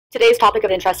Today's topic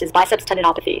of interest is biceps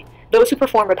tendinopathy. Those who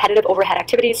perform repetitive overhead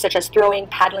activities such as throwing,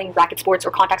 paddling, racket sports,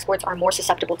 or contact sports are more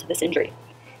susceptible to this injury.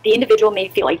 The individual may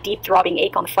feel a deep throbbing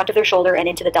ache on the front of their shoulder and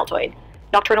into the deltoid.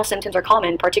 Nocturnal symptoms are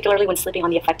common, particularly when sleeping on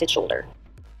the affected shoulder.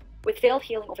 With failed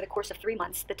healing over the course of 3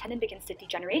 months, the tendon begins to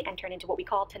degenerate and turn into what we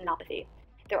call tendinopathy.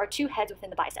 There are 2 heads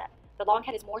within the bicep. The long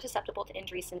head is more susceptible to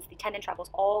injury since the tendon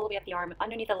travels all the way up the arm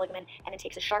underneath the ligament and then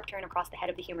takes a sharp turn across the head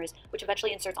of the humerus, which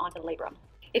eventually inserts onto the labrum.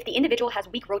 If the individual has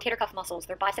weak rotator cuff muscles,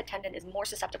 their bicep tendon is more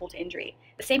susceptible to injury.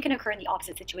 The same can occur in the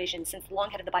opposite situation since the long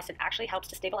head of the bicep actually helps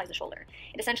to stabilize the shoulder.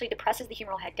 It essentially depresses the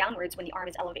humeral head downwards when the arm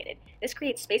is elevated. This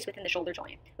creates space within the shoulder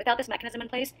joint. Without this mechanism in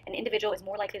place, an individual is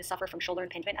more likely to suffer from shoulder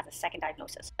impingement as a second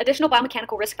diagnosis. Additional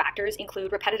biomechanical risk factors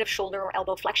include repetitive shoulder or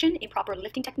elbow flexion, improper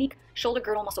lifting technique, shoulder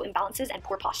girdle muscle imbalances, and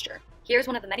poor posture. Here's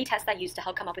one of the many tests I used to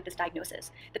help come up with this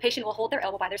diagnosis. The patient will hold their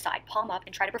elbow by their side, palm up,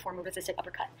 and try to perform a resisted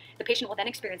uppercut. The patient will then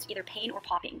experience either pain or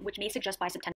popping, which may suggest bicep tendon.